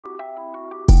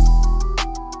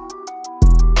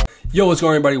Yo, what's going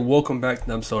on, everybody? Welcome back to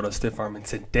the episode of Stiff Arm. In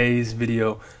today's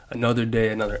video, another day,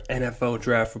 another NFL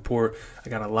draft report. I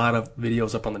got a lot of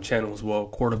videos up on the channel as well,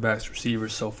 quarterbacks,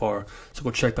 receivers so far. So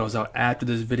go check those out after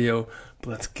this video. But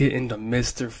let's get into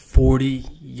Mr.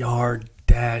 40-yard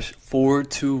dash,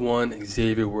 4.21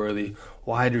 Xavier Worthy,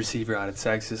 wide receiver out of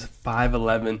Texas,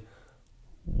 5'11",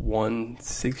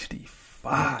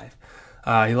 165.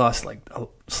 He lost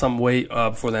some weight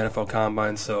before the NFL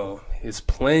Combine, so his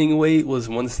playing weight was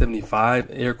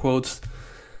 175, air quotes,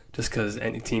 just because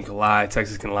any team can lie.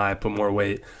 Texas can lie, put more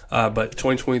weight. But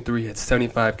 2023 had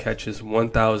 75 catches,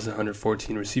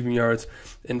 1,114 receiving yards,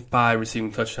 and 5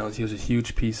 receiving touchdowns. He was a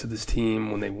huge piece of this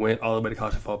team when they went all the way to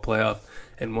college football playoff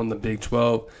and won the Big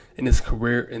 12. In his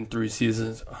career in 3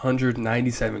 seasons,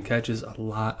 197 catches, a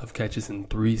lot of catches in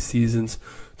 3 seasons,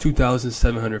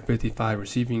 2,755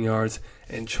 receiving yards,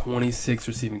 and 26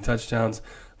 receiving touchdowns.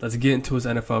 Let's get into his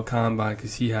NFL Combine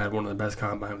because he had one of the best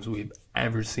combines we've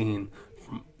ever seen,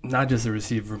 not just a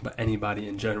receiver, but anybody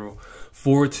in general.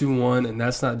 4.21, and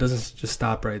doesn't just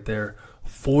stop right there.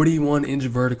 41-inch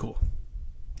vertical.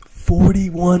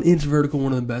 41-inch vertical,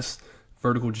 one of the best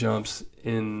vertical jumps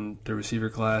in the receiver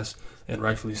class, and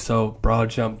rightfully so. Broad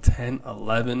jump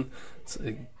 10-11.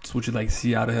 It's what you'd like to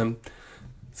see out of him.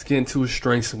 Let's get into his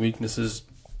strengths and weaknesses.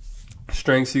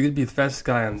 Strengths, he could be the fastest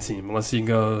guy on the team unless he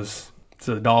goes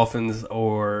to the Dolphins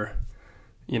or,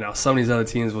 some of these other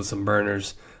teams with some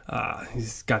burners.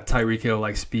 He's got Tyreek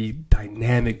Hill-like speed,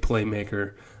 dynamic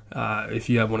playmaker. If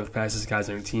you have one of the fastest guys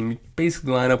on your team, you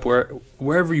basically line up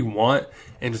wherever you want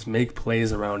and just make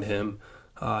plays around him.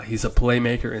 He's a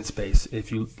playmaker in space.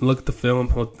 If you look at the film,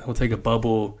 he'll take a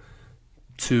bubble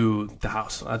to the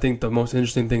house. I think the most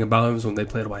interesting thing about him is when they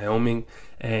played Wyoming,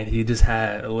 and he just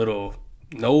had no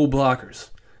blockers.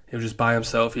 He was just by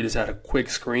himself. He just had a quick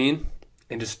screen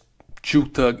and just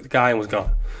juked the guy and was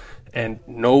gone. And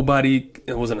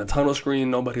it wasn't a tunnel screen.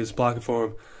 Nobody was blocking for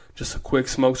him. Just a quick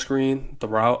smoke screen, the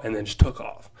route, and then just took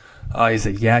off. He's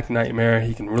a yak nightmare.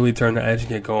 He can really turn the edge and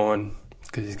get going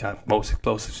because he's got most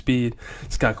explosive speed.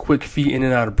 He's got quick feet in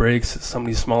and out of breaks. Some of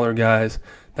these smaller guys,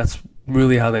 that's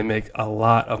really how they make a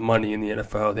lot of money in the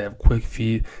NFL. They have quick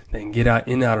feet. They can get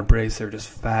in and out of breaks. They're just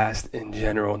fast in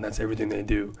general, and that's everything they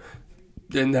do.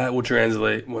 And that will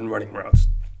translate when running routes.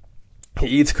 He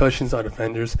eats cushions on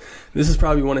defenders. This is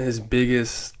probably one of his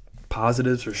biggest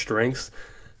positives or strengths.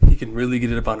 He can really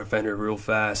get it up on a defender real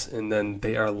fast, and then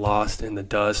they are lost in the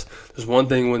dust. There's one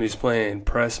thing when he's playing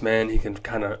press, man, he can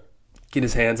kind of get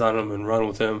his hands on him and run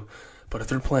with him. But if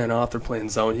they're playing off, they're playing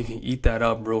zone, he can eat that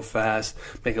up real fast,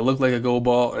 make it look like a go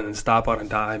ball, and then stop on a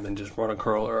dime and just run a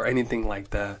curl or anything like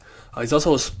that. He's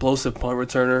also an explosive punt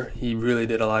returner. He really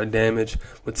did a lot of damage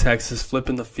with Texas,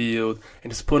 flipping the field,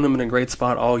 and just putting him in a great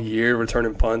spot all year,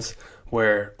 returning punts,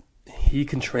 where he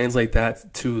can translate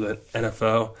that to the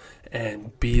NFL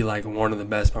and be like one of the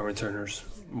best punt returners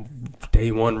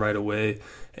day one right away.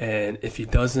 And if he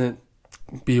doesn't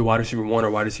be a wide receiver 1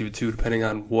 or wide receiver 2, depending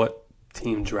on what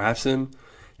team drafts him,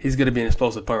 he's going to be an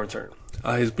explosive punt return.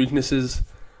 His weaknesses,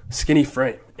 skinny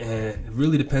frame, and it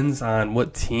really depends on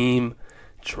what team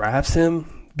drafts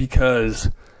him, because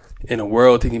in a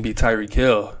world he can be Tyreek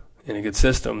Hill in a good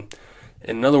system.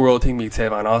 In another world he can be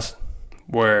Tavon Austin,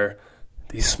 where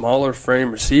these smaller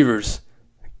frame receivers,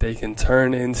 they can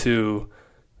turn into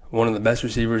one of the best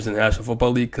receivers in the National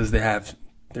Football League because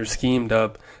they're schemed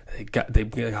up, they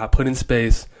got put in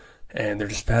space, and they're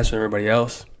just faster than everybody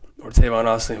else. Or Tavon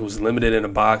Austin, who's limited in a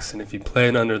box, and if he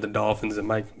played under the Dolphins and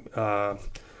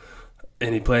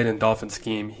he played in Dolphin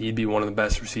scheme, he'd be one of the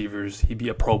best receivers. He'd be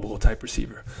a Pro Bowl type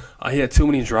receiver. He had too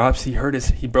many drops.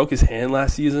 He broke his hand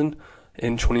last season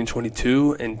in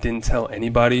 2022 and didn't tell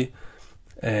anybody,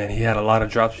 and he had a lot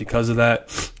of drops because of that.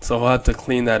 So he'll have to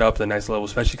clean that up at the next level,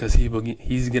 especially because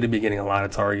he's going to be getting a lot of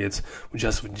targets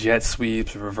with jet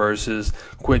sweeps, reverses,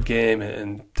 quick game,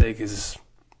 and take a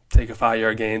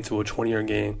 5-yard gain to a 20-yard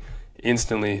gain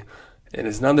instantly. And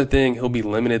it's another thing, he'll be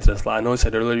limited to the slot. I know I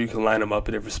said earlier you can line him up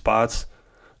at different spots,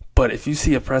 but if you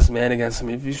see a press man against him,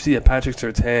 if you see a Patrick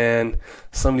Surtain,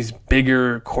 some of these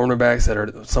bigger cornerbacks that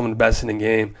are some of the best in the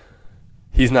game,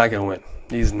 he's not going to win.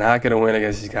 He's not going to win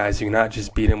against these guys. You cannot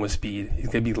just beat him with speed. He's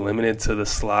going to be limited to the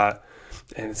slot,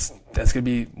 and that's going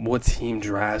to be what team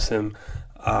drafts him.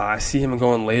 I see him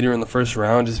going later in the first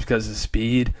round just because of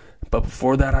speed. But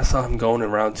before that, I saw him going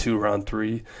in round 2, round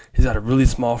 3. He's got a really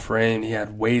small frame. He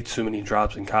had way too many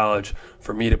drops in college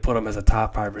for me to put him as a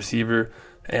top 5 receiver.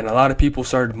 And a lot of people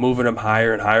started moving him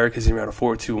higher and higher because he ran a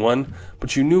 4.21.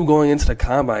 But you knew going into the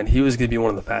combine, he was going to be one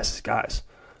of the fastest guys.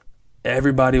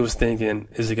 Everybody was thinking,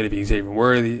 is it going to be Xavier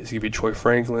Worthy? Is it going to be Troy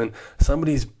Franklin? Some of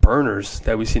these burners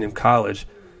that we've seen in college,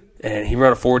 And he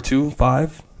ran a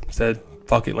 4.25, said,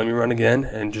 fuck it, let me run again,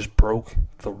 and just broke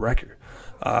the record.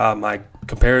 My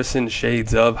comparison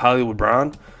shades of Hollywood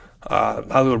Brown.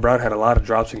 Hollywood Brown had a lot of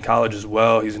drops in college as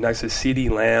well. He was next to CeeDee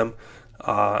Lamb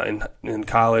in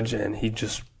college, and he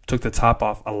just took the top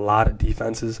off a lot of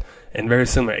defenses. And very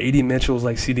similar, A.D. Mitchell's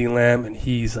like CeeDee Lamb, and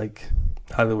he's like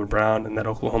Hollywood Brown in that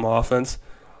Oklahoma offense.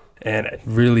 And it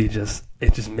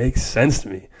just makes sense to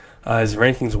me. His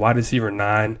rankings, wide receiver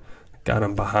 9, got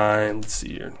him behind, let's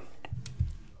see here.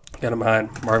 Got him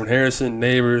behind Marvin Harrison,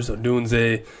 Neighbors,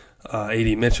 Odunze,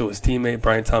 A.D. Mitchell, his teammate,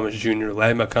 Brian Thomas Jr.,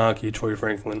 Larry McConkey, Troy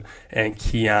Franklin, and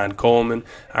Keon Coleman.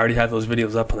 I already have those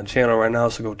videos up on the channel right now,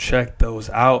 so go check those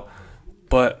out.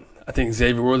 But I think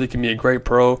Xavier Worthy can be a great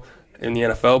pro in the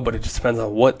NFL, but it just depends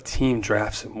on what team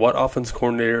drafts him. What offense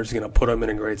coordinator is going to put him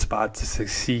in a great spot to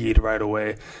succeed right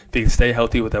away. If he can stay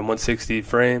healthy with that 160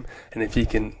 frame, and if he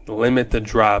can limit the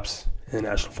drops in the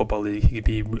National Football League, he could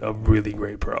be a really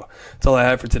great pro. That's all I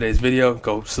have for today's video.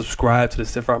 Go subscribe to the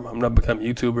Stiff Arm. I'm going to become a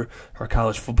YouTuber for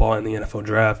college football and the NFL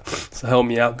draft. So help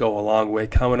me out. Go a long way.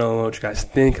 Comment on what you guys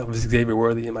think of Xavier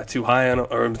Worthy. Am I too high on him,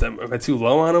 or am I too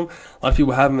low on him? A lot of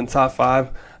people have him in top 5.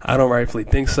 I don't rightfully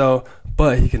think so,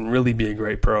 but he can really be a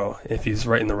great pro if he's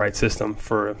right in the right system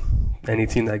for any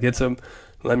team that gets him.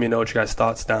 Let me know what you guys'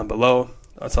 thoughts down below.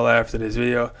 That's all I have for today's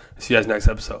video. See you guys next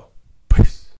episode.